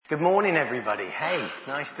Good morning, everybody. Hey,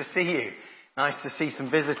 nice to see you. Nice to see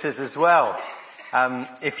some visitors as well.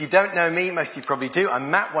 If you don't know me, most of you probably do.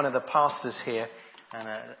 I'm Matt, one of the pastors here, and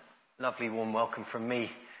a lovely warm welcome from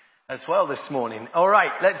me as well this morning. All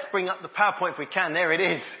right, let's bring up the PowerPoint if we can. There it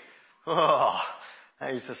is. Oh,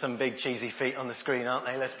 those are some big cheesy feet on the screen, aren't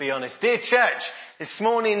they? Let's be honest. Dear Church, this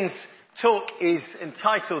morning's talk is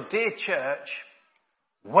entitled, Dear Church,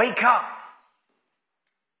 Wake Up.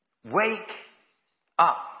 Wake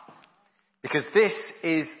up. Because this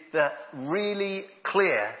is the really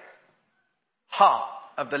clear heart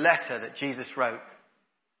of the letter that Jesus wrote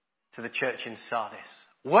to the church in Sardis.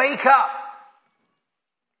 Wake up!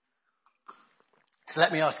 So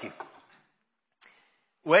let me ask you,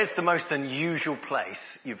 where's the most unusual place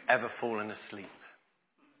you've ever fallen asleep?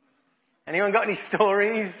 Anyone got any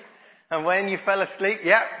stories? And when you fell asleep?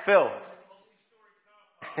 Yeah, Phil.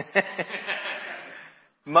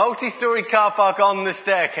 Multi-story car park on the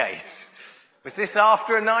staircase. Was this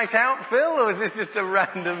after a night out, Phil, or was this just a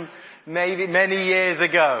random, maybe many years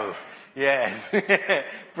ago? Yes.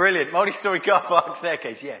 Brilliant. Multi-story car park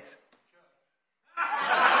staircase, yes.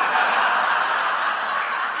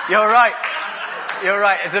 You're right. You're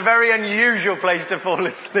right. It's a very unusual place to fall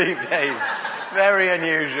asleep, Dave. Very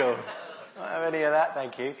unusual. I don't have any of that,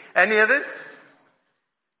 thank you. Any others?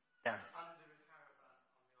 Yeah.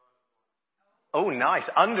 Oh, nice.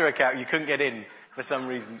 Under a caravan. You couldn't get in for some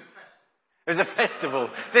reason. It was a festival.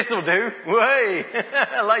 This'll do. Way.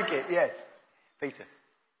 I like it, yes. Peter.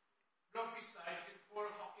 Rugby station, 4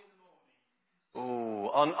 o'clock in the morning.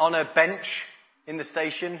 Oh, on a bench in the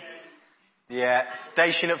station? Yes. Yeah,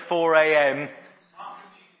 station at 4 a.m.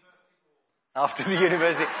 After the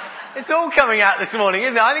university. It's all coming out this morning,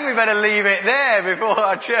 isn't it? I think we better leave it there before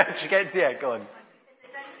our church gets here. Go on.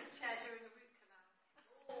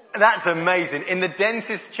 That's amazing. In the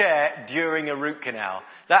dentist chair during a root canal.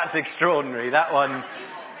 That's extraordinary. That one,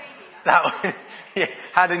 yeah,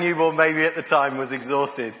 had a newborn baby at the time, was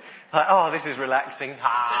exhausted. Like, oh, this is relaxing.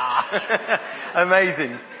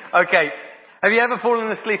 Amazing. Okay. Have you ever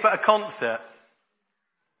fallen asleep at a concert?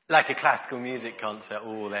 Like a classical music concert.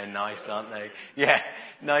 Oh, they're nice, aren't they? Yeah.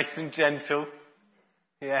 Nice and gentle.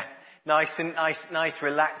 Yeah. Nice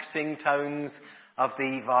relaxing tones of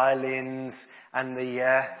the violins and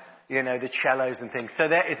the, the cellos and things. So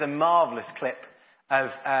there is a marvellous clip of,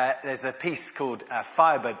 there's a piece called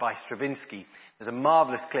Firebird by Stravinsky. There's a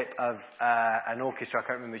marvellous clip of an orchestra, I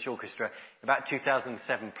can't remember which orchestra, about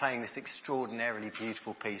 2007, playing this extraordinarily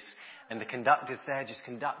beautiful piece. And the conductor's there just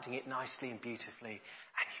conducting it nicely and beautifully.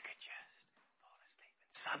 And you could just fall asleep.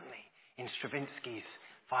 And suddenly, in Stravinsky's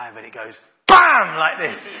Firebird, it goes, BAM! Like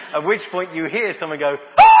this. At which point you hear someone go,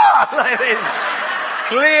 ah! Like this.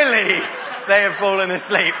 Clearly, they have fallen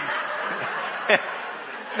asleep.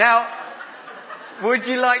 Now, would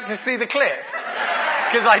you like to see the clip?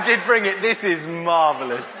 Because I did bring it. This is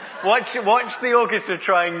marvellous. Watch the orchestra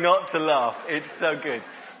trying not to laugh. It's so good.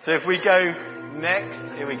 So if we go next,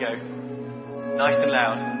 here we go. Nice and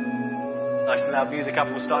loud. Nice and loud music up.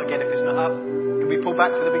 We'll start again if it's not up. Can we pull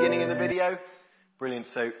back to the beginning of the video? Brilliant.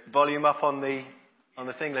 So volume up on the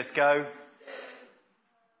thing. Let's go.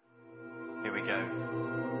 Here we go.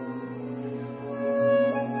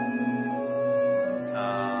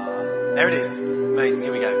 There it is. Amazing.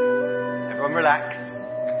 Here we go. Everyone relax.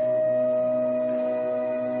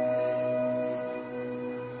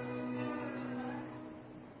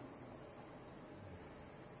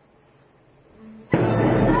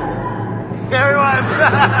 Everyone.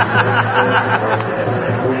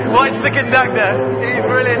 Watch the conductor. He's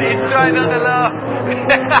brilliant. He's trying not to laugh.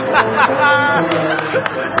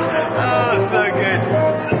 Oh, so good.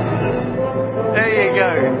 There you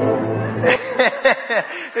go.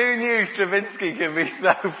 Who knew Stravinsky can be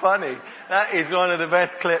so funny? That is one of the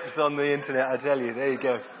best clips on the internet, I tell you. There you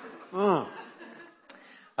go.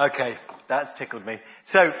 Okay, that's tickled me.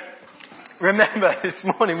 So, remember this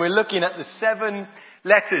morning we're looking at the 7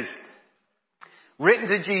 letters written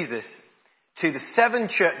to Jesus to the 7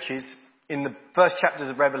 churches in the first chapters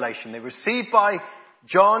of Revelation. They were received by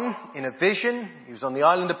John in a vision. He was on the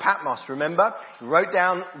island of Patmos, remember? He wrote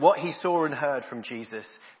down what he saw and heard from Jesus,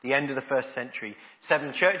 the end of the first century.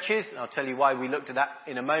 7 churches. I'll tell you why we looked at that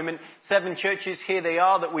in a moment. 7 churches. Here they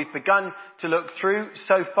are that we've begun to look through.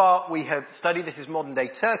 So far we have studied. This is modern day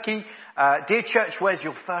Turkey. Dear church, where's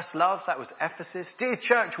your first love? That was Ephesus. Dear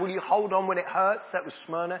church, will you hold on when it hurts? That was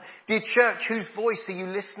Smyrna. Dear church, whose voice are you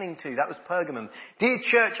listening to? That was Pergamum. Dear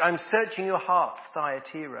church, I'm searching your hearts.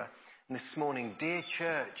 Thyatira. And this morning, dear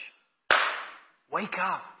church, wake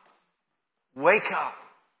up. Wake up.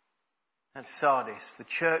 That's Sardis. The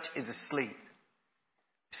church is asleep.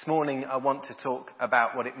 This morning I want to talk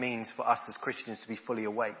about what it means for us as Christians to be fully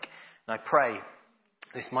awake. And I pray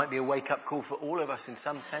this might be a wake-up call for all of us in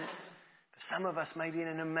some sense. For some of us, maybe in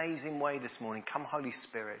an amazing way this morning. Come, Holy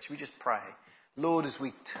Spirit. Should we just pray? Lord, as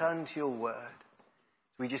we turn to your word,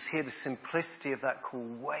 we just hear the simplicity of that call.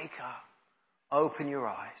 Wake up. Open your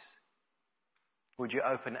eyes. Would you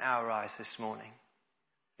open our eyes this morning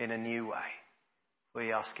in a new way?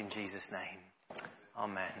 We ask in Jesus' name.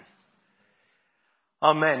 Amen.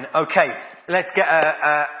 Amen. Okay, let's get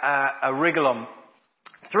a wriggle on.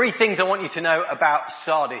 3 things I want you to know about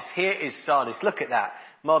Sardis. Here is Sardis. Look at that.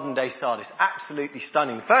 Modern day Sardis. Absolutely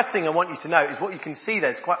stunning. The first thing I want you to know is what you can see there.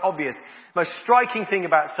 It's quite obvious. The most striking thing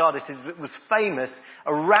about Sardis is it was famous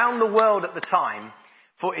around the world at the time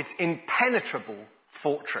for its impenetrable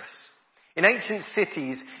fortress. In ancient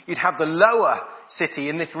cities, you'd have the lower city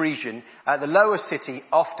in this region, the lower city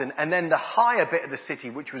often, and then the higher bit of the city,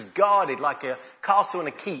 which was guarded like a castle and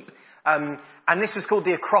a keep. And this was called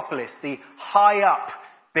the Acropolis, the high up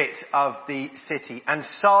bit of the city. And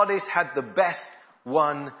Sardis had the best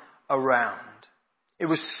one around. It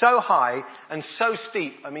was so high and so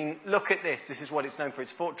steep. I mean, look at this. This is what it's known for,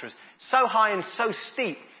 its fortress. So high and so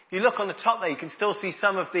steep. If you look on the top there, you can still see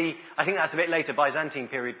some of the, I think that's a bit later, Byzantine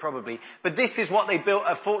period probably. But this is what they built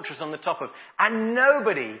a fortress on the top of. And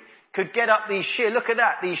nobody could get up these sheer, look at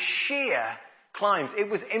that, these sheer climbs. It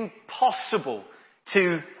was impossible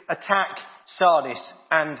to attack Sardis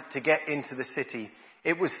and to get into the city.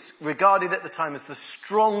 It was regarded at the time as the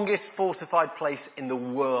strongest fortified place in the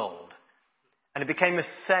world. And it became a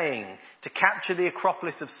saying, to capture the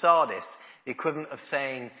Acropolis of Sardis, the equivalent of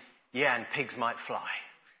saying, yeah, and pigs might fly.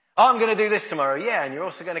 Oh, I'm going to do this tomorrow. Yeah, and you're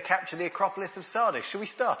also going to capture the Acropolis of Sardis. Should we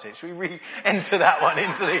start it? Should we re-enter that one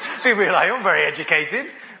into the... People are like, I'm very educated.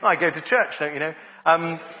 I go to church, don't you know?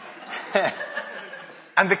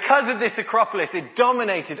 And because of this Acropolis, it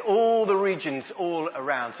dominated all the regions all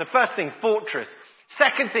around. So first thing, fortress.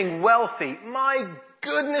 Second thing, wealthy. My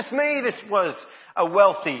goodness me, this was a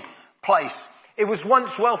wealthy place. It was once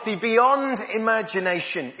wealthy beyond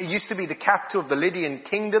imagination. It used to be the capital of the Lydian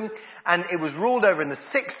kingdom, and it was ruled over in the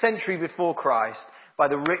 6th century before Christ by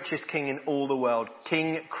the richest king in all the world,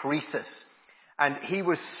 King Croesus. And he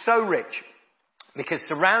was so rich because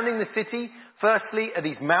surrounding the city, firstly, are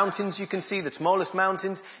these mountains you can see, the Tmolus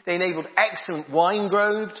mountains. They enabled excellent wine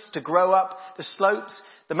groves to grow up the slopes.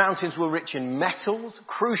 The mountains were rich in metals.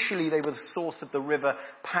 Crucially, they were the source of the river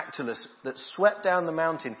Pactolus that swept down the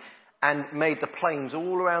mountain and made the plains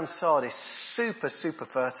all around Sardis super, super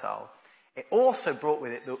fertile. It also brought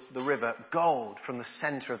with it the river gold from the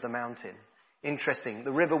center of the mountain. Interesting.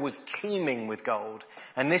 The river was teeming with gold.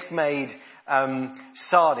 And this made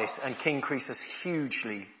Sardis and King Croesus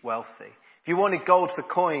hugely wealthy. If you wanted gold for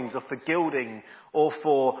coins or for gilding or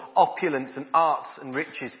for opulence and arts and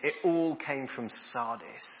riches, it all came from Sardis.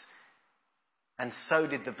 And so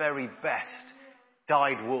did the very best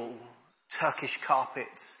dyed wool, Turkish carpets,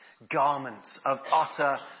 garments of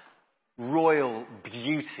utter royal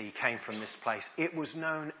beauty came from this place. It was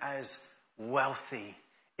known as wealthy.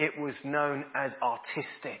 It was known as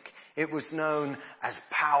artistic. It was known as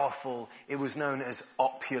powerful. It was known as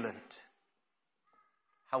opulent.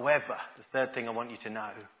 However, the third thing I want you to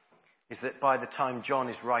know is that by the time John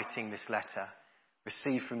is writing this letter,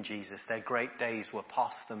 received from Jesus, their great days were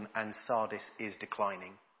past them and Sardis is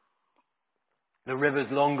declining. The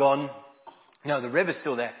river's long gone. No, the river's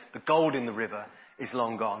still there. The gold in the river is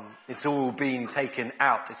long gone. It's all been taken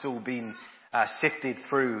out. It's all been sifted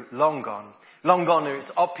through. Long gone. Long gone are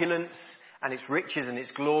its opulence and its riches and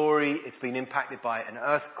its glory. It's been impacted by an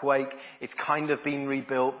earthquake. It's kind of been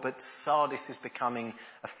rebuilt, but Sardis is becoming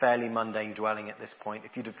a fairly mundane dwelling at this point.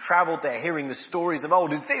 If you'd have travelled there hearing the stories of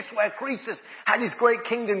old, is this where Croesus had his great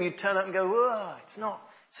kingdom? You'd turn up and go, oh, it's not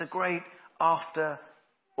so great after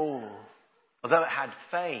all. Although it had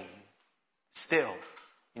fame, still,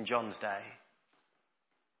 in John's day,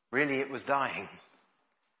 really it was dying.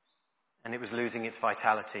 And it was losing its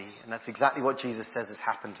vitality. And that's exactly what Jesus says has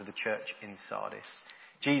happened to the church in Sardis.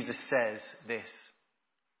 Jesus says this.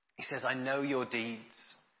 He says, I know your deeds.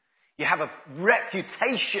 You have a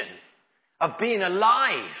reputation of being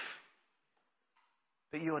alive,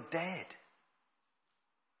 but you're dead.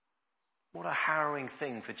 What a harrowing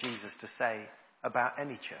thing for Jesus to say about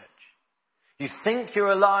any church. You think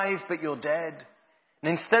you're alive, but you're dead.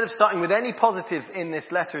 And instead of starting with any positives in this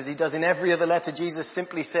letter, as he does in every other letter, Jesus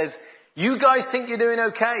simply says, you guys think you're doing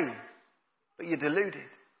okay, but you're deluded.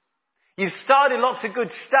 You've started lots of good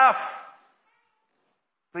stuff,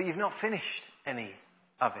 but you've not finished any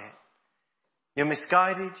of it. You're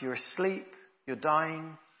misguided, you're asleep, you're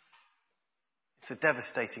dying. It's a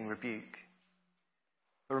devastating rebuke.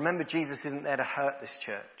 But remember, Jesus isn't there to hurt this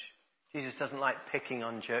church. Jesus doesn't like picking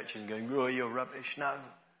on churches and going, oh, you're rubbish. No.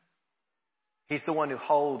 He's the one who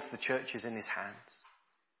holds the churches in his hands,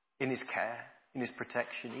 in his care, in his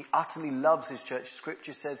protection. He utterly loves his church.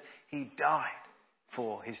 Scripture says he died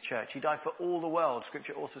for his church. He died for all the world.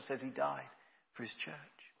 Scripture also says he died for his church.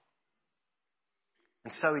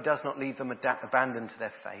 And so he does not leave them abandoned to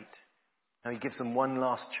their fate. No, he gives them one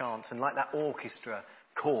last chance. And like that orchestra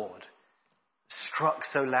chord struck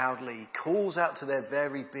so loudly, he calls out to their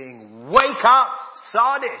very being, wake up,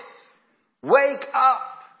 Sardis! Wake up!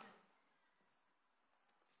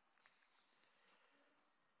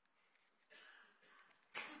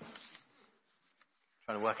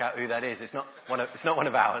 Trying to work out who that is. It's not one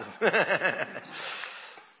of ours.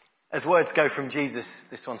 As words go from Jesus,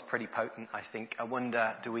 this one's pretty potent, I think. I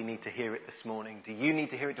wonder, do we need to hear it this morning? Do you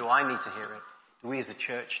need to hear it? Do I need to hear it? Do we as a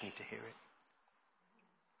church need to hear it?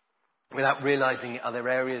 Without realizing it, are there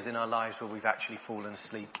areas in our lives where we've actually fallen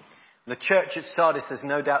asleep? The church at Sardis, there's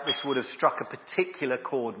no doubt this would have struck a particular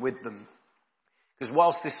chord with them. Because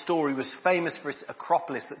whilst this story was famous for its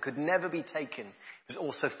Acropolis that could never be taken, it was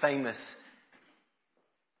also famous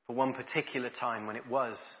for one particular time when it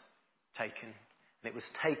was taken. And it was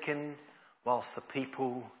taken whilst the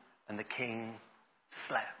people and the king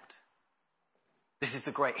slept. This is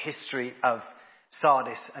the great history of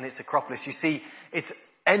Sardis and its Acropolis. You see, its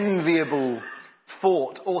enviable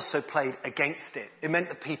fort also played against it. It meant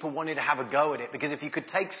that people wanted to have a go at it, because if you could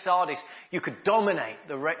take Sardis, you could dominate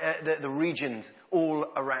the regions all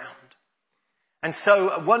around. And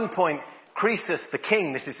so at one point, Croesus, the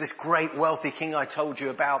king, this is this great wealthy king I told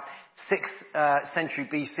you about, 6th century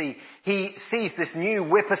BC, he sees this new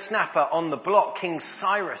whippersnapper on the block, King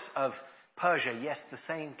Cyrus of Persia. Yes, the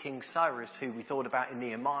same King Cyrus who we thought about in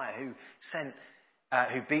Nehemiah,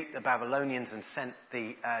 who beat the Babylonians and sent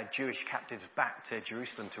the Jewish captives back to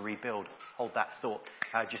Jerusalem to rebuild. Hold that thought.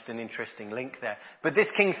 Just an interesting link there. But this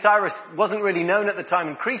King Cyrus wasn't really known at the time,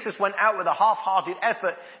 and Croesus went out with a half-hearted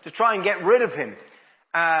effort to try and get rid of him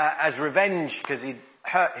as revenge because he'd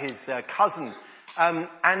hurt his cousin.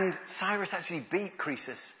 And Cyrus actually beat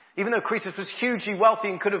Croesus. Even though Croesus was hugely wealthy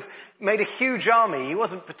and could have made a huge army, he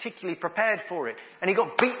wasn't particularly prepared for it. And he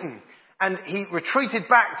got beaten. And he retreated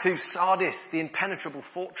back to Sardis, the impenetrable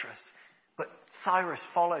fortress. But Cyrus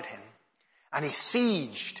followed him. And he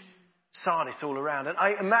sieged Sardis all around. And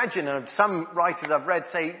I imagine, and some writers I've read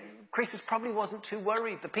say, Croesus probably wasn't too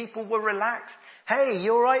worried. The people were relaxed. Hey,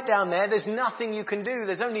 you're right down there. There's nothing you can do.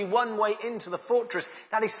 There's only one way into the fortress.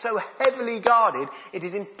 That is so heavily guarded, it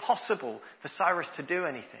is impossible for Cyrus to do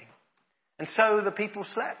anything. And so the people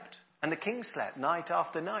slept. And the king slept night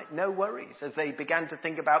after night. No worries as they began to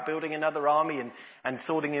think about building another army and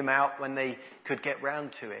sorting him out when they could get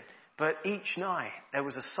round to it. But each night there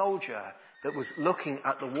was a soldier that was looking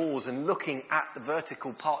at the walls and looking at the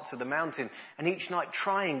vertical parts of the mountain. And each night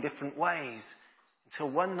trying different ways. Until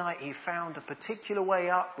one night he found a particular way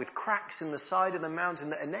up with cracks in the side of the mountain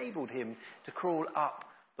that enabled him to crawl up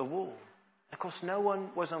the wall. And of course no one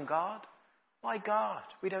was on guard. Why guard?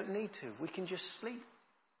 We don't need to. We can just sleep.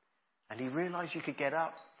 And he realized you could get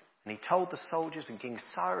up. And he told the soldiers, and King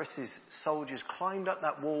Cyrus's soldiers climbed up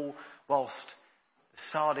that wall whilst the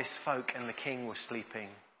Sardis folk and the king were sleeping.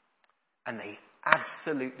 And they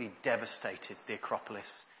absolutely devastated the Acropolis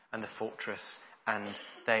and the fortress, and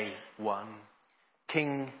they won.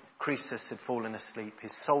 King Croesus had fallen asleep.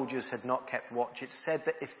 His soldiers had not kept watch. It said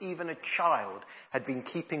that if even a child had been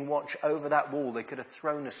keeping watch over that wall, they could have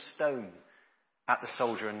thrown a stone at the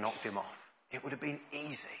soldier and knocked him off. It would have been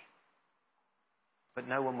easy. But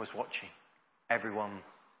no one was watching. Everyone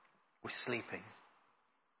was sleeping.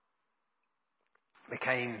 It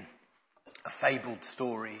became a fabled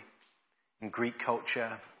story in Greek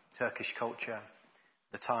culture, Turkish culture,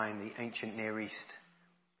 the time, the ancient Near East,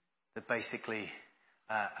 that basically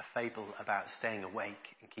a fable about staying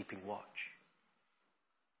awake and keeping watch.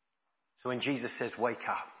 So when Jesus says, wake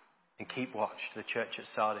up and keep watch to the church at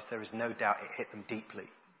Sardis, there is no doubt it hit them deeply.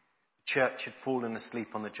 The church had fallen asleep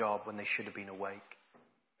on the job when they should have been awake.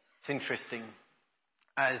 It's interesting,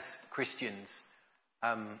 as Christians,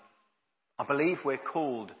 I believe we're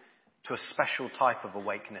called to a special type of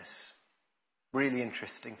awakeness. Really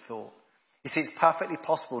interesting thought. You see, it's perfectly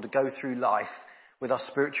possible to go through life with our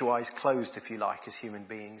spiritual eyes closed, if you like, as human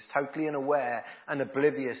beings, totally unaware and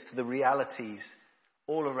oblivious to the realities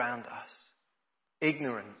all around us,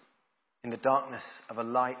 ignorant in the darkness of a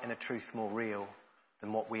light and a truth more real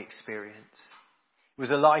than what we experience. It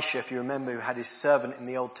was Elisha, if you remember, who had his servant in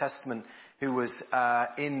the Old Testament who was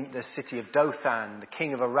in the city of Dothan. The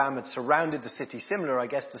king of Aram had surrounded the city, similar, I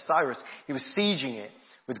guess, to Cyrus. He was sieging it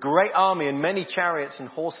with great army and many chariots and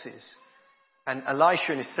horses. And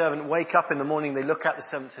Elisha and his servant wake up in the morning. They look at the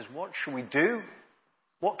servant and says, what shall we do?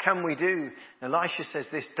 What can we do? And Elisha says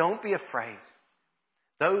this, don't be afraid.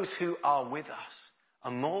 Those who are with us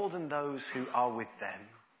are more than those who are with them.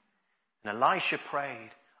 And Elisha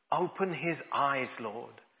prayed, open his eyes,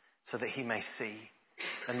 Lord, so that he may see.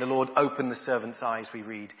 And the Lord opened the servant's eyes, we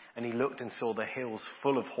read, and he looked and saw the hills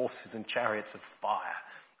full of horses and chariots of fire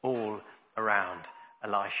all around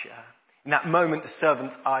Elisha. In that moment, the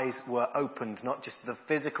servant's eyes were opened, not just to the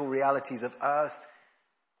physical realities of earth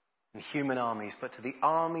and human armies, but to the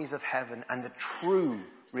armies of heaven and the true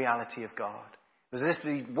reality of God. It was as if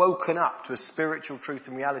he'd woken up to a spiritual truth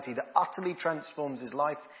and reality that utterly transforms his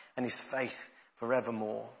life and his faith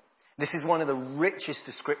forevermore. This is one of the richest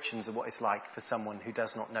descriptions of what it's like for someone who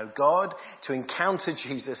does not know God to encounter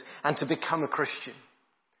Jesus and to become a Christian.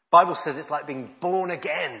 The Bible says it's like being born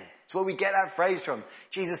again. It's where we get that phrase from.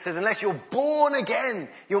 Jesus says, unless you're born again,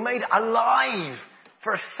 you're made alive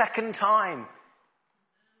for a second time,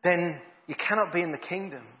 then you cannot be in the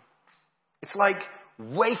kingdom. It's like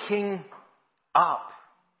waking up.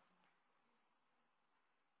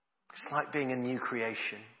 It's like being a new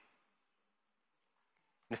creation.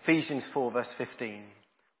 In Ephesians 4 verse 15,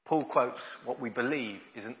 Paul quotes what we believe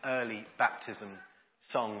is an early baptism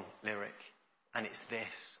song lyric. And it's this.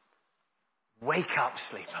 Wake up,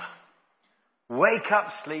 sleeper. Wake up,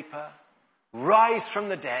 sleeper. Rise from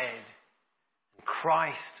the dead. And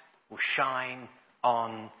Christ will shine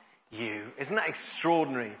on you. Isn't that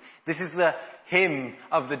extraordinary? This is the hymn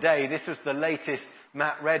of the day. This was the latest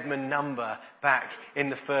Matt Redman number back in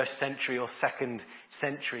the 1st century or 2nd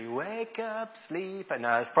century. Wake up, sleeper.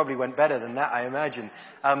 No, it probably went better than that, I imagine.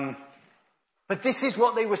 But this is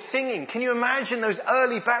what they were singing. Can you imagine those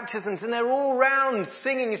early baptisms? And they're all round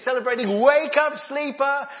singing and celebrating. Wake up,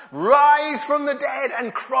 sleeper. Rise from the dead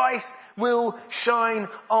and Christ will shine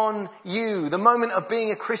on you. The moment of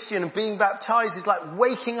being a Christian and being baptized is like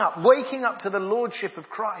waking up to the lordship of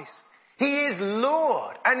Christ. He is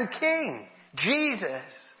Lord and King.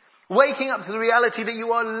 Jesus. Waking up to the reality that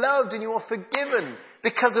you are loved and you are forgiven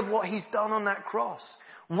because of what he's done on that cross.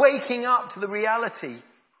 Waking up to the reality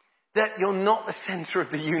that you're not the center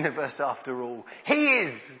of the universe after all. He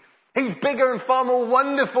is. He's bigger and far more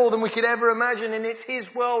wonderful than we could ever imagine. And it's his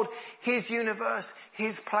world, his universe,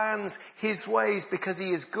 his plans, his ways, because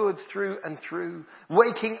he is good through and through.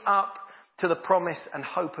 Waking up to the promise and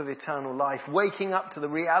hope of eternal life. Waking up to the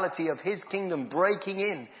reality of his kingdom breaking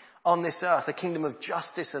in on this earth. A kingdom of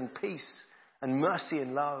justice and peace and mercy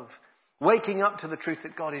and love. Waking up to the truth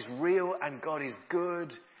that God is real and God is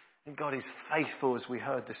good. And God is faithful, as we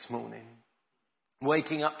heard this morning.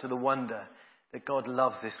 Waking up to the wonder that God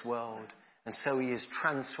loves this world. And so he is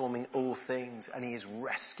transforming all things and he is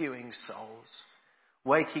rescuing souls.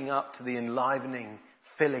 Waking up to the enlivening,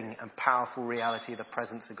 filling and powerful reality of the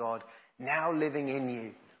presence of God now living in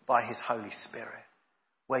you by his Holy Spirit.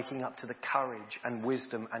 Waking up to the courage and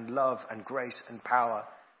wisdom and love and grace and power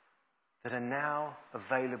that are now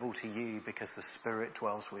available to you because the Spirit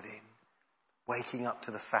dwells within. Waking up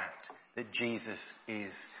to the fact that Jesus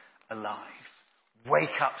is alive.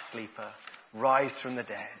 Wake up, sleeper. Rise from the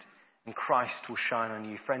dead. And Christ will shine on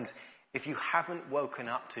you. Friends, if you haven't woken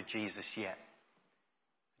up to Jesus yet,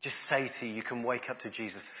 just say to you, you can wake up to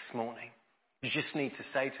Jesus this morning. You just need to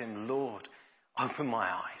say to him, Lord, open my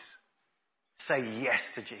eyes. Say yes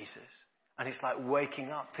to Jesus. And it's like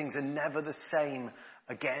waking up. Things are never the same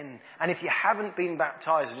again. And if you haven't been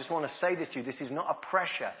baptized, I just want to say this to you. This is not a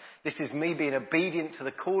pressure. This is me being obedient to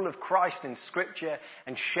the call of Christ in Scripture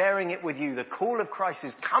and sharing it with you. The call of Christ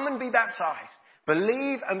is come and be baptized.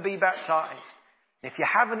 Believe and be baptized. If you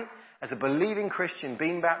haven't, as a believing Christian,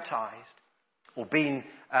 been baptized or been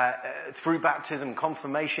through baptism,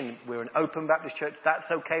 confirmation, we're an open Baptist church, that's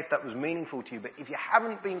okay if that was meaningful to you. But if you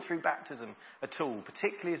haven't been through baptism at all,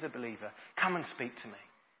 particularly as a believer, come and speak to me.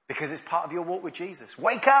 Because it's part of your walk with Jesus.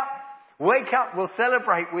 Wake up! Wake up! We'll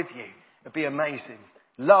celebrate with you. It'd be amazing.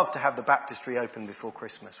 Love to have the baptistry open before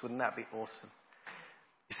Christmas. Wouldn't that be awesome?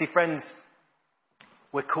 You see, friends,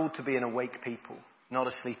 we're called to be an awake people, not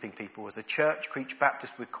a sleeping people. As a church, Creech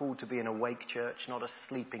Baptist, we're called to be an awake church, not a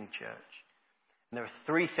sleeping church. And there are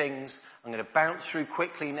 3 things I'm going to bounce through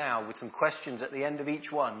quickly now with some questions at the end of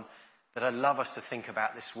each one that I'd love us to think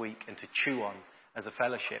about this week and to chew on as a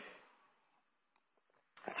fellowship.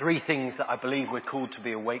 3 things that I believe we're called to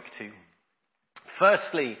be awake to.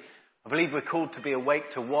 Firstly, I believe we're called to be awake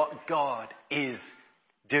to what God is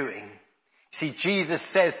doing. See, Jesus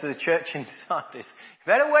says to the church in Sardis, you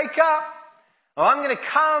better wake up, or I'm going to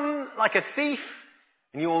come like a thief,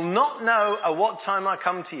 And you will not know at what time I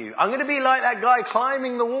come to you. I'm going to be like that guy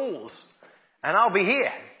climbing the walls. And I'll be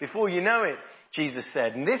here before you know it, Jesus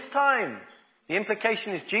said. And this time, the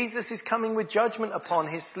implication is Jesus is coming with judgment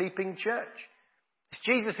upon his sleeping church. It's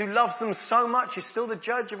Jesus who loves them so much is still the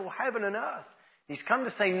judge of all heaven and earth. He's come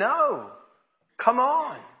to say, no, come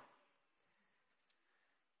on.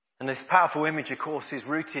 And this powerful image, of course, is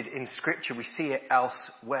rooted in Scripture. We see it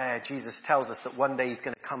elsewhere. Jesus tells us that one day he's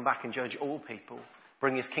going to come back and judge all people,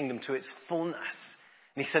 bring his kingdom to its fullness.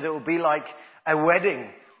 And he said it will be like a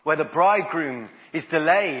wedding where the bridegroom is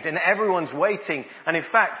delayed and everyone's waiting. And in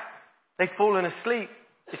fact, they've fallen asleep.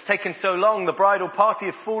 It's taken so long. The bridal party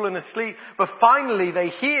have fallen asleep. But finally they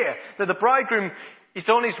hear that the bridegroom is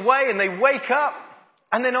on his way and they wake up.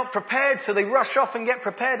 And they're not prepared, so they rush off and get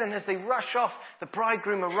prepared. And as they rush off, the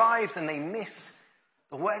bridegroom arrives and they miss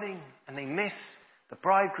the wedding. And they miss the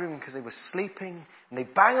bridegroom because they were sleeping. And they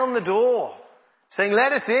bang on the door, saying,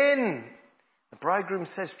 let us in. The bridegroom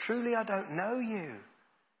says, truly I don't know you.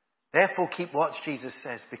 Therefore keep watch, Jesus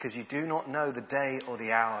says, because you do not know the day or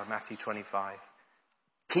the hour, Matthew 25.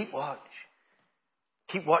 Keep watch.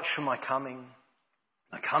 Keep watch for my coming.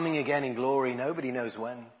 My coming again in glory, nobody knows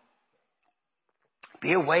when.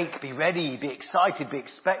 Be awake, be ready, be excited, be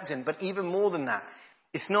expectant. But even more than that,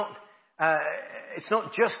 it's not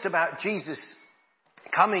just about Jesus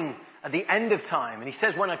coming at the end of time. And he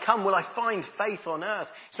says, when I come, will I find faith on earth?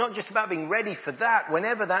 It's not just about being ready for that,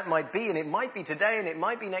 whenever that might be. And it might be today, and it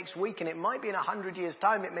might be next week, and it might be in 100 years'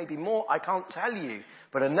 time. It may be more. I can't tell you.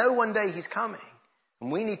 But I know one day he's coming.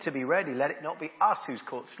 And we need to be ready. Let it not be us who's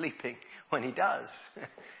caught sleeping when he does.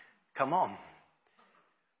 Come on.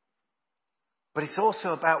 But it's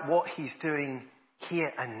also about what he's doing here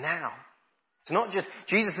and now. It's not just,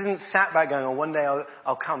 Jesus isn't sat back going, oh, one day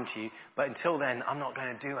I'll come to you, but until then, I'm not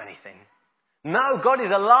going to do anything. No, God is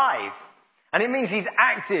alive. And it means he's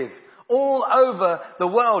active all over the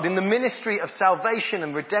world in the ministry of salvation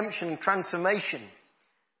and redemption and transformation.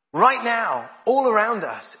 Right now, all around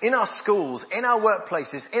us, in our schools, in our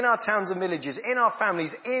workplaces, in our towns and villages, in our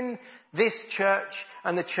families, in this church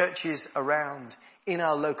and the churches around, in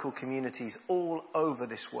our local communities, all over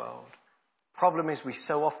this world. Problem is we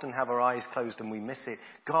so often have our eyes closed and we miss it.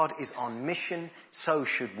 God is on mission, so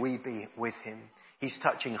should we be with him. He's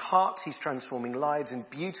touching hearts, he's transforming lives in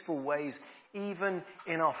beautiful ways, even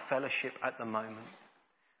in our fellowship at the moment.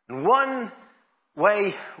 And one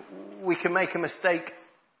way we can make a mistake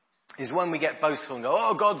is when we get boastful and go,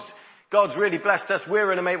 oh, God's really blessed us.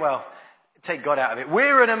 We're an amazing, well, take God out of it.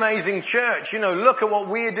 We're an amazing church. You know, look at what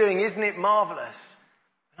we're doing. Isn't it marvelous?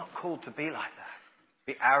 We're not called to be like that.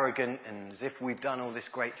 Be arrogant and as if we've done all this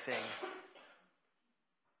great thing.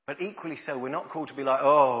 But equally so, we're not called to be like,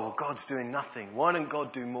 oh, God's doing nothing. Why don't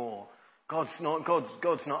God do more? God's not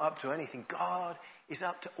up to anything. God is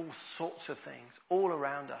up to all sorts of things all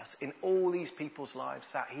around us, in all these people's lives,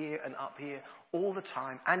 sat here and up here all the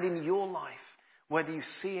time, and in your life, whether you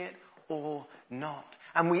see it or not.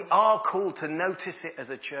 And we are called to notice it as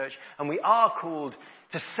a church, and we are called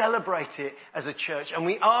to celebrate it as a church, and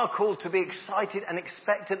we are called to be excited and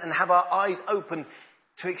expectant and have our eyes open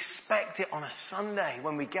to expect it on a Sunday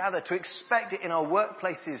when we gather, to expect it in our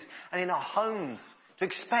workplaces and in our homes, to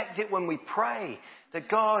expect it when we pray, that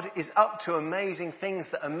God is up to amazing things,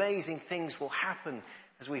 that amazing things will happen.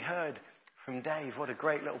 As we heard from Dave, what a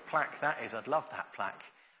great little plaque that is. I'd love that plaque.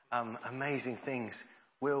 Amazing things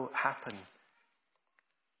will happen.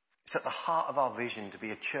 It's at the heart of our vision to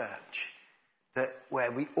be a church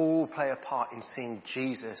where we all play a part in seeing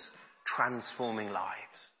Jesus transforming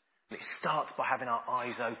lives. And it starts by having our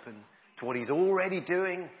eyes open to what he's already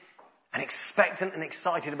doing and expectant and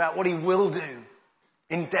excited about what he will do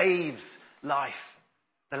in Dave's life,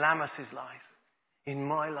 the Lammas' life, in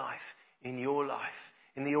my life, in your life,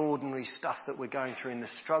 in the ordinary stuff that we're going through, in the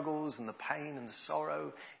struggles and the pain and the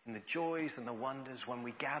sorrow, in the joys and the wonders when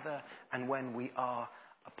we gather and when we are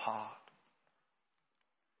apart.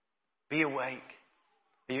 Be awake.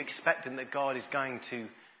 Are you expectant that God is going to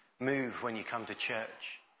move when you come to church?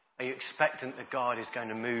 Are you expectant that God is going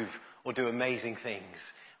to move or do amazing things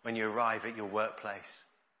when you arrive at your workplace,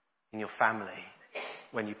 in your family,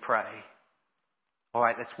 when you pray? All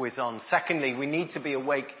right, let's whiz on. Secondly, we need to be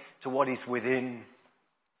awake to what is within.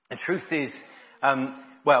 The truth is,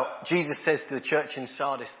 Jesus says to the church in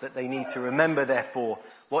Sardis that they need to remember, therefore,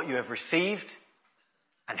 what you have received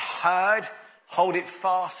and heard, hold it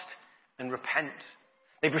fast and repent.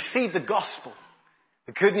 They've received the gospel,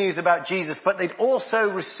 the good news about Jesus, but they'd also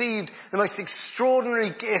received the most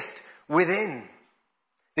extraordinary gift within.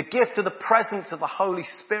 The gift of the presence of the Holy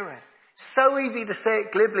Spirit. So easy to say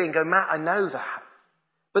it glibly and go, Matt, I know that.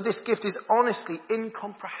 But this gift is honestly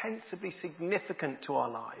incomprehensibly significant to our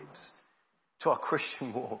lives, to our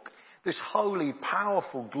Christian walk. This holy,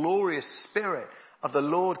 powerful, glorious Spirit of the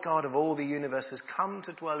Lord God of all the universe has come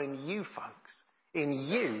to dwell in you, folks. In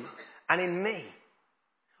you and in me.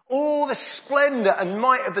 All the splendor and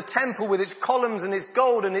might of the temple with its columns and its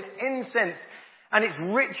gold and its incense and its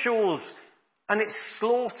rituals and its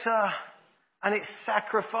slaughter and its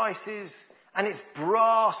sacrifices and its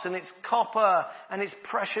brass and its copper and its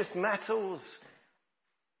precious metals.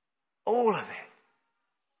 All of it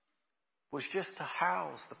was just to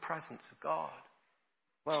house the presence of God.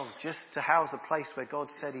 Well, just to house a place where God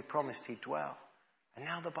said he promised he'd dwell. And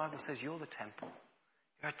now the Bible says you're the temple.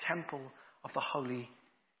 You're a temple of the Holy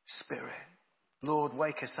Spirit. Lord,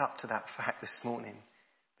 wake us up to that fact this morning.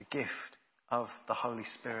 The gift of the Holy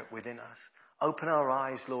Spirit within us. Open our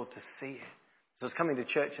eyes, Lord, to see it. As I was coming to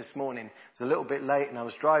church this morning, it was a little bit late and I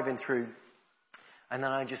was driving through and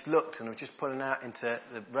then I just looked and I was just pulling out into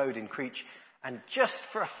the road in Creech and just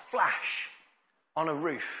for a flash on a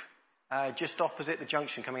roof, just opposite the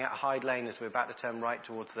junction coming out of Hyde Lane as we're about to turn right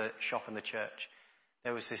towards the shop and the church,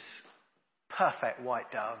 there was this perfect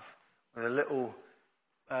white dove with a little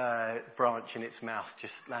branch in its mouth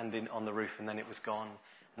just landing on the roof and then it was gone.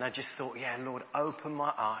 And I just thought, yeah, Lord, open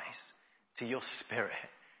my eyes to your Spirit.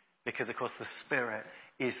 Because, of course, the Spirit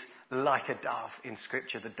is like a dove in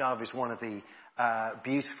Scripture. The dove is one of the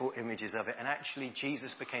beautiful images of it. And actually,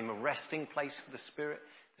 Jesus became a resting place for the Spirit.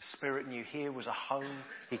 The Spirit knew here was a home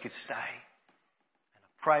he could stay. And I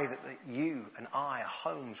pray that you and I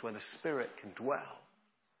are homes where the Spirit can dwell,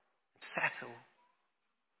 and settle,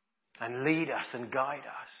 and lead us and guide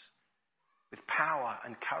us with power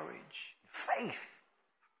and courage, and faith,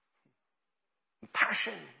 and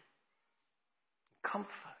passion, and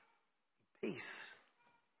comfort, and peace.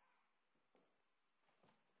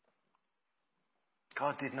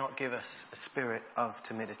 God did not give us a spirit of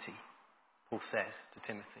timidity, Paul says to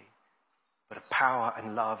Timothy, but of power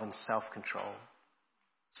and love and self-control.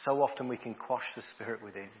 So often we can quash the Spirit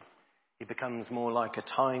within. He becomes more like a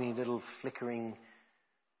tiny little flickering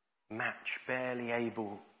match, barely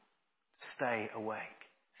able to stay awake,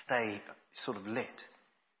 stay sort of lit,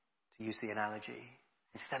 to use the analogy,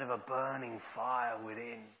 instead of a burning fire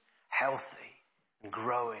within, healthy and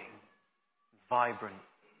growing, vibrant.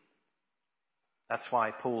 That's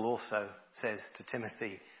why Paul also says to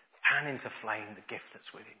Timothy, fan into flame the gift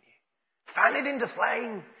that's within you. Fan it into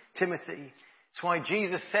flame, Timothy. That's why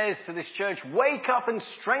Jesus says to this church, wake up and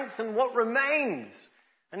strengthen what remains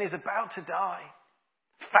and is about to die.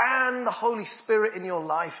 Fan the Holy Spirit in your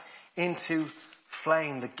life into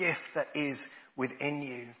flame, the gift that is within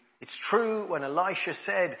you. It's true when Elisha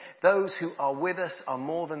said, those who are with us are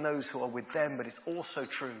more than those who are with them, but it's also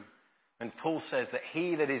true when Paul says that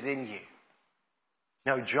he that is in you,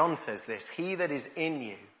 no, John says this, he that is in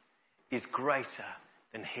you is greater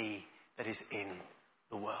than he that is in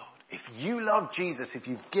the world. If you love Jesus, if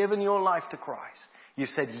you've given your life to Christ, you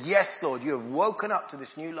said, yes, Lord, you have woken up to this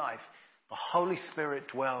new life, the Holy Spirit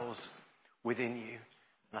dwells within you.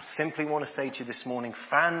 And I simply want to say to you this morning,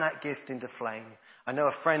 fan that gift into flame. I know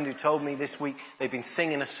a friend who told me this week they've been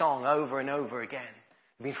singing a song over and over again.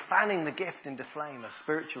 They've been fanning the gift into flame, a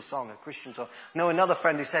spiritual song, a Christian song. I know another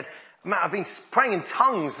friend who said, Matt, I've been praying in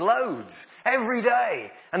tongues loads every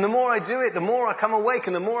day. And the more I do it, the more I come awake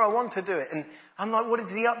and the more I want to do it. And I'm like, what is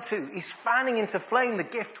he up to? He's fanning into flame the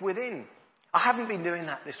gift within. I haven't been doing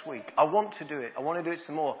that this week. I want to do it. I want to do it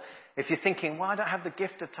some more. If you're thinking, well, I don't have the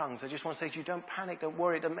gift of tongues, I just want to say to you, don't panic, don't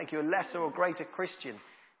worry. It doesn't make you a lesser or greater Christian.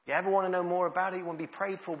 If you ever want to know more about it, you want to be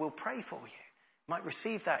prayed for, we'll pray for you. You might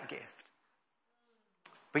receive that gift.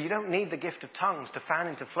 But you don't need the gift of tongues to fan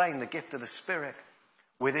into flame the gift of the Spirit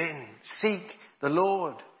within. Seek the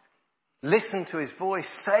Lord. Listen to his voice.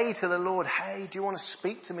 Say to the Lord, hey, do you want to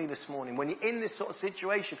speak to me this morning? When you're in this sort of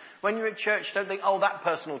situation, when you're at church, don't think, oh, that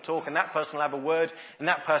person will talk and that person will have a word and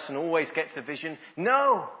that person always gets a vision.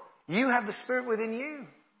 No, you have the Spirit within you.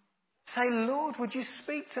 Say, Lord, would you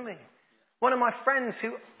speak to me? One of my friends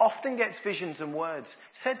who often gets visions and words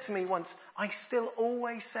said to me once, I still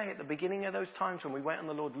always say at the beginning of those times when we wait on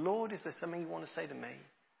the Lord, Lord, is there something you want to say to me?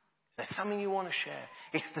 Is there something you want to share?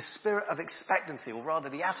 It's the spirit of expectancy, or rather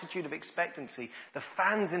the attitude of expectancy that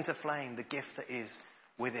fans into flame the gift that is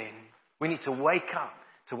within. We need to wake up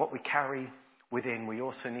to what we carry within. We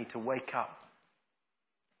also need to wake up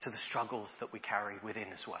to the struggles that we carry within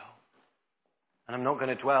as well. And I'm not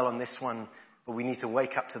going to dwell on this one, but we need to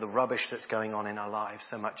wake up to the rubbish that's going on in our lives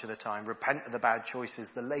so much of the time. Repent of the bad choices,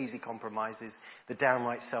 the lazy compromises, the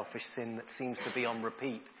downright selfish sin that seems to be on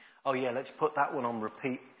repeat. Oh yeah, let's put that one on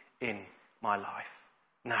repeat in my life.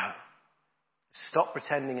 No. Stop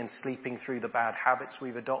pretending and sleeping through the bad habits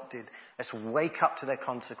we've adopted. Let's wake up to their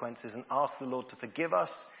consequences and ask the Lord to forgive us,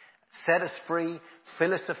 set us free,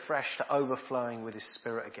 fill us afresh to overflowing with His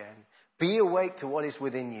Spirit again. Be awake to what is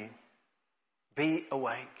within you. Be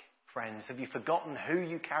awake, friends. Have you forgotten who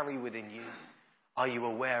you carry within you? Are you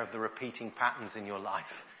aware of the repeating patterns in your life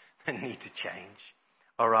that need to change?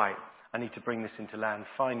 All right, I need to bring this into land.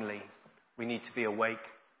 Finally, we need to be awake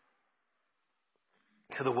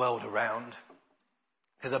to the world around.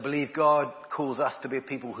 Because I believe God calls us to be a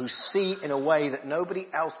people who see in a way that nobody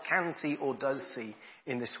else can see or does see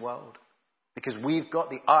in this world. Because we've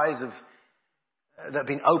got the eyes that have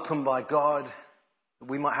been opened by God.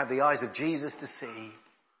 We might have the eyes of Jesus to see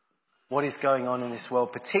what is going on in this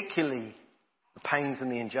world, particularly the pains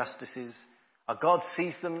and the injustices. Our God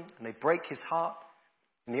sees them and they break His heart.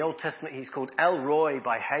 In the Old Testament, He's called El Roi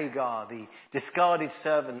by Hagar, the discarded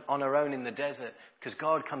servant on her own in the desert, because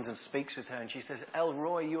God comes and speaks with her and she says, El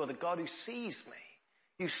Roi, you are the God who sees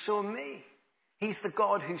me. You saw me. He's the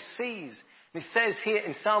God who sees. And it says here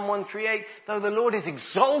in Psalm 138, though the Lord is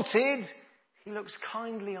exalted, He looks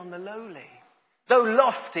kindly on the lowly. Though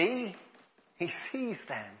lofty, He sees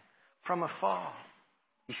them from afar.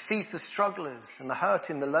 He sees the strugglers and the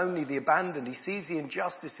hurting, the lonely, the abandoned. He sees the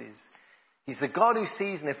injustices. He's the God who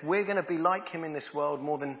sees, and if we're going to be like Him in this world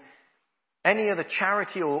more than any other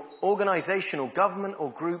charity or organisation or government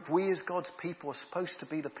or group, we as God's people are supposed to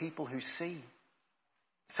be the people who see.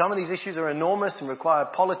 Some of these issues are enormous and require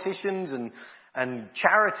politicians and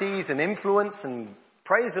charities and influence, and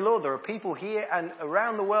praise the Lord, there are people here and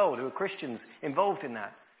around the world who are Christians involved in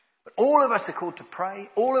that. But all of us are called to pray.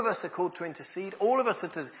 All of us are called to intercede. All of us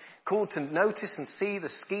are called to notice and see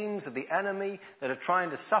the schemes of the enemy that are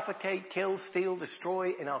trying to suffocate, kill, steal,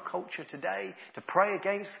 destroy in our culture today, to pray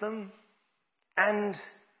against them. And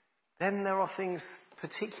then there are things,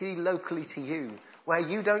 particularly locally to you, where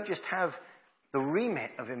you don't just have the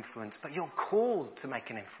remit of influence, but you're called to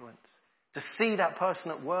make an influence. To see that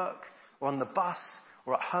person at work or on the bus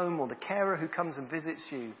or at home, or the carer who comes and visits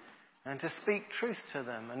you, and to speak truth to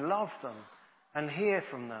them and love them and hear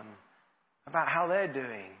from them about how they're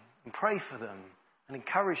doing and pray for them and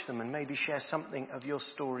encourage them and maybe share something of your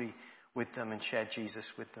story with them and share Jesus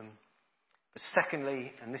with them. But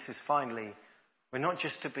secondly, and this is finally, we're not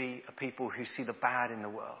just to be a people who see the bad in the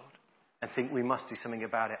world and think we must do something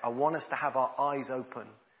about it. I want us to have our eyes open,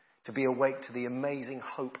 to be awake to the amazing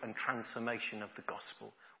hope and transformation of the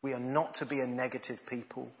gospel. We are not to be a negative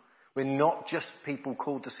people. We're not just people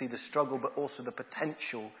called to see the struggle, but also the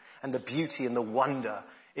potential and the beauty and the wonder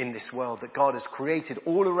in this world that God has created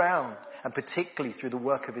all around, and particularly through the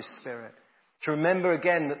work of His Spirit. To remember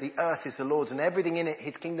again that the earth is the Lord's and everything in it,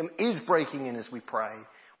 His kingdom is breaking in as we pray.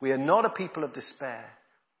 We are not a people of despair,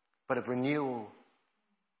 but of renewal.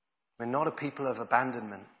 We're not a people of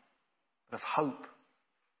abandonment, but of hope,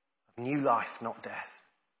 of new life, not death.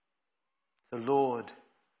 So Lord,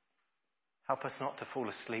 help us not to fall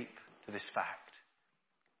asleep to this fact.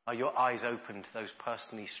 Are your eyes open to those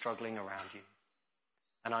personally struggling around you?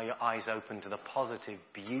 And are your eyes open to the positive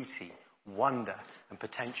beauty, wonder, and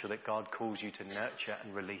potential that God calls you to nurture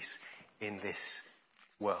and release in this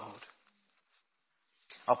world?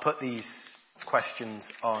 I'll put these questions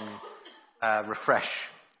on Refresh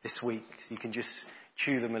this week, so you can just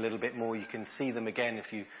chew them a little bit more. You can see them again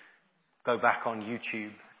if you go back on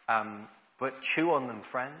YouTube. But chew on them,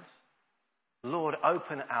 friends. Lord,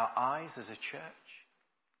 open our eyes as a church.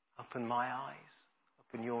 Open my eyes.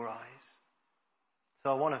 Open your eyes.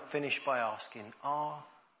 So I want to finish by asking, are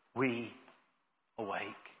we awake?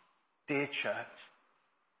 Dear church,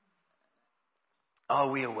 are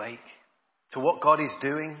we awake to what God is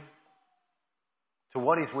doing, to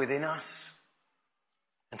what is within us,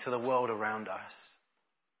 and to the world around us?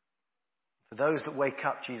 For those that wake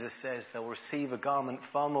up, Jesus says, they'll receive a garment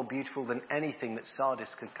far more beautiful than anything that Sardis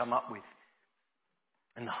could come up with,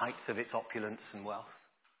 and the heights of its opulence and wealth.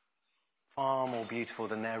 Far more beautiful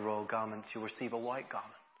than their royal garments. You'll receive a white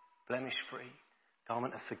garment, blemish-free,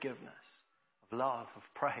 garment of forgiveness, of love, of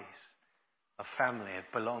praise, of family, of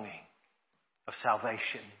belonging, of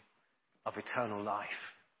salvation, of eternal life.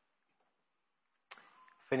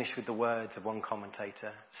 Finish with the words of one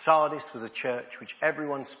commentator. Sardis was a church which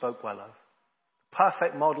everyone spoke well of. The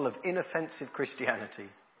perfect model of inoffensive Christianity.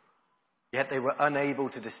 Yet they were unable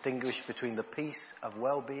to distinguish between the peace of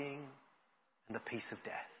well-being and the peace of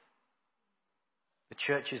death. The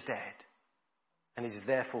church is dead, and is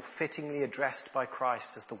therefore fittingly addressed by Christ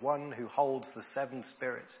as the one who holds the seven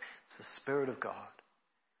spirits. It's the Spirit of God.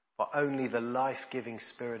 For only the life-giving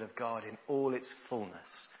Spirit of God in all its fullness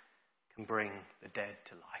can bring the dead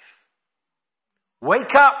to life.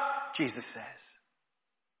 Wake up! Jesus says.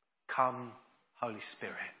 Come, Holy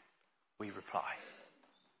Spirit, we reply.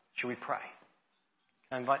 Shall we pray?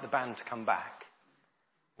 Can I invite the band to come back?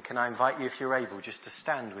 And can I invite you, if you're able, just to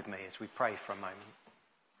stand with me as we pray for a moment?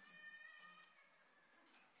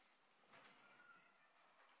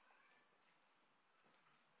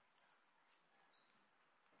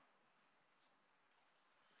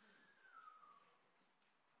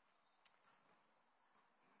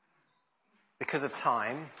 Because of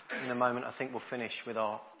time, in a moment I think we'll finish with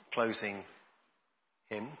our closing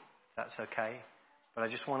hymn, if that's okay. But I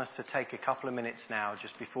just want us to take a couple of minutes now,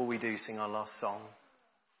 just before we do sing our last song.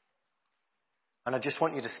 And I just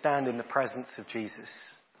want you to stand in the presence of Jesus.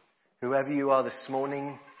 Whoever you are this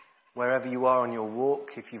morning, wherever you are on your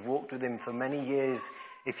walk, if you've walked with him for many years,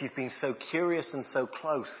 if you've been so curious and so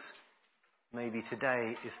close, maybe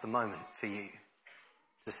today is the moment for you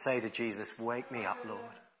to say to Jesus, wake me up, Lord,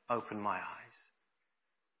 open my eyes.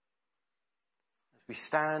 As we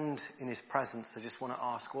stand in his presence, I just want to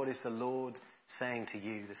ask, what is the Lord saying to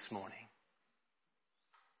you this morning?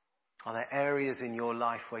 Are there areas in your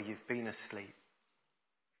life where you've been asleep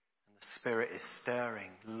and the Spirit is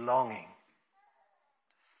stirring, longing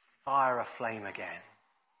to fire a flame again?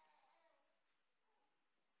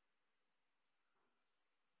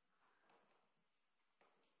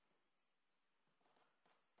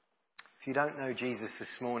 If you don't know Jesus this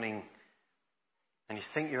morning and you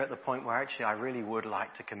think you're at the point where actually I really would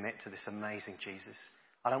like to commit to this amazing Jesus,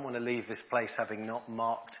 I don't want to leave this place having not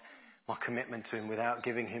marked my commitment to him without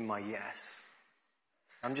giving him my yes.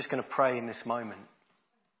 I'm just going to pray in this moment.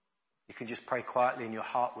 You can just pray quietly in your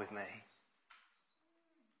heart with me.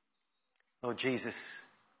 Lord Jesus,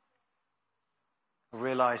 I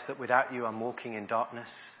realize that without you I'm walking in darkness.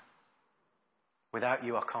 Without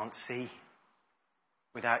you I can't see.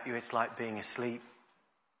 Without you it's like being asleep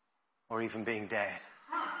or even being dead.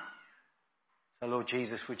 So Lord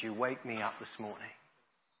Jesus, would you wake me up this morning?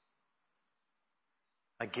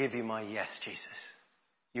 I give you my yes, Jesus.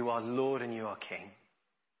 You are Lord and you are King.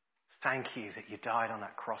 Thank you that you died on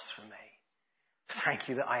that cross for me. Thank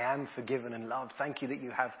you that I am forgiven and loved. Thank you that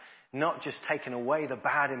you have not just taken away the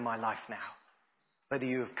bad in my life now, but that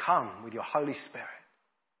you have come with your Holy Spirit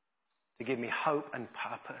to give me hope and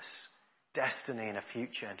purpose, destiny and a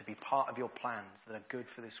future, and to be part of your plans that are good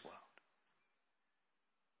for this world.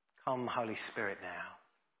 Come, Holy Spirit, now.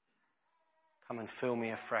 Come and fill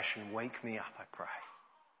me afresh and wake me up, I pray.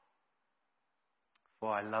 For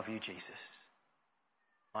I love you, Jesus,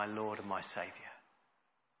 my Lord and my Saviour.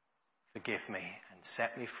 Forgive me and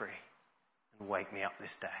set me free and wake me up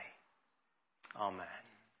this day. Amen.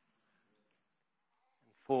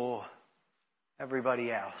 And for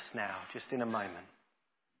everybody else now, just in a moment,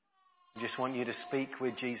 I just want you to speak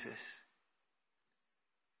with Jesus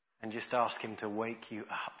and just ask him to wake you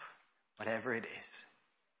up, whatever it is.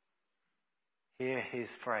 Hear his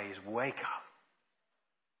phrase, wake up.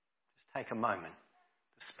 Just take a moment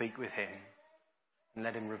to speak with him and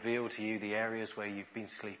let him reveal to you the areas where you've been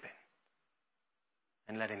sleeping.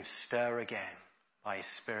 And let him stir again by his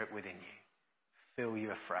Spirit within you, fill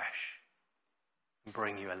you afresh and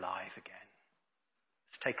bring you alive again.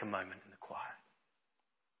 Just take a moment in the quiet.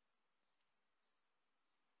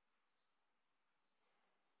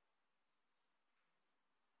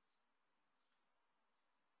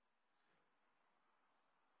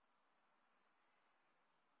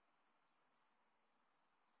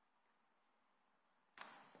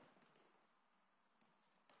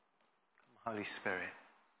 Holy Spirit,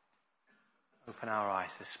 open our eyes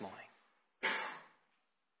this morning.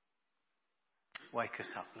 Wake us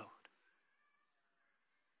up, Lord.